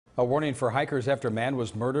A warning for hikers after a man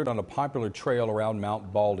was murdered on a popular trail around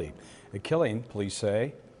Mount Baldy. The killing, police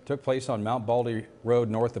say, took place on Mount Baldy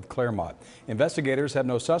Road north of Claremont. Investigators have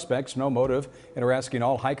no suspects, no motive, and are asking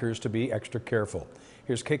all hikers to be extra careful.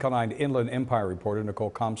 Here's KCAL 9 Inland Empire reporter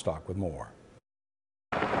Nicole Comstock with more.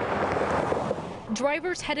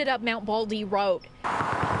 Drivers headed up Mount Baldy Road,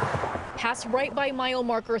 passed right by mile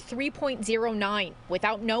marker 3.09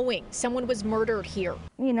 without knowing someone was murdered here.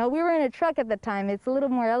 You know, we were in a truck at the time. It's a little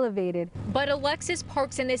more elevated. But Alexis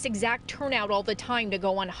parks in this exact turnout all the time to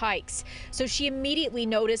go on hikes, so she immediately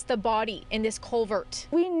noticed the body in this culvert.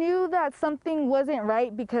 We knew that something wasn't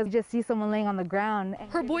right because you just see someone laying on the ground.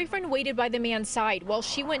 Her boyfriend waited by the man's side while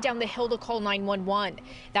she went down the hill to call 911.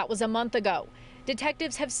 That was a month ago.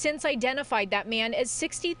 Detectives have since identified that man as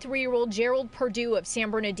 63-year-old Gerald Purdue of San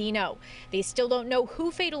Bernardino. They still don't know who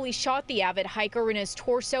fatally shot the avid hiker in his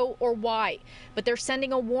torso or why, but they're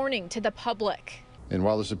sending a warning to the public. And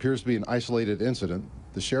while this appears to be an isolated incident,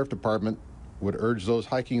 the Sheriff Department would urge those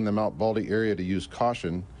hiking the Mount Baldy area to use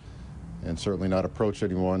caution and certainly not approach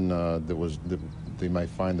anyone that they might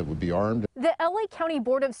find that would be armed. The LA County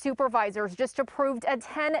Board of Supervisors just approved a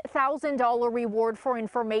 $10,000 reward for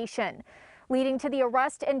information, leading to the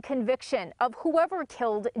arrest and conviction of whoever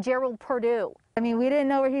killed Gerald Purdue. I mean, we didn't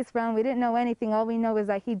know where he's from. We didn't know anything. All we know is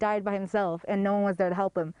that he died by himself and no one was there to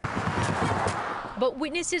help him. But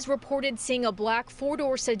witnesses reported seeing a black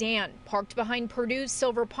four-door sedan parked behind Purdue's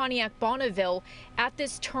silver Pontiac Bonneville at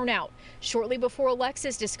this turnout shortly before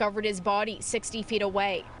Alexis discovered his body 60 feet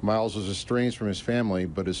away. Miles was estranged from his family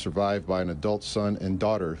but is survived by an adult son and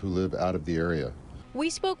daughter who live out of the area. We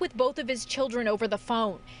spoke with both of his children over the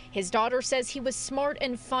phone. His daughter says he was smart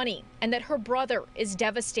and funny and that her brother is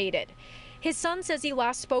devastated. His son says he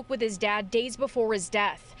last spoke with his dad days before his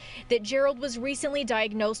death, that Gerald was recently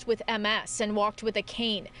diagnosed with MS and walked with a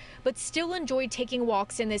cane, but still enjoyed taking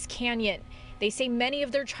walks in this canyon. They say many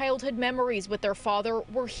of their childhood memories with their father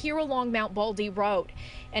were here along Mount Baldy Road,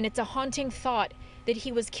 and it's a haunting thought that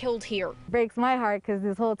he was killed here. Breaks my heart because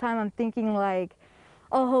this whole time I'm thinking like,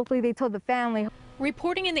 oh, hopefully they told the family.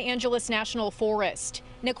 Reporting in the Angeles National Forest,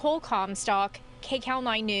 Nicole Comstock, KCAL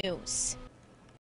 9 News.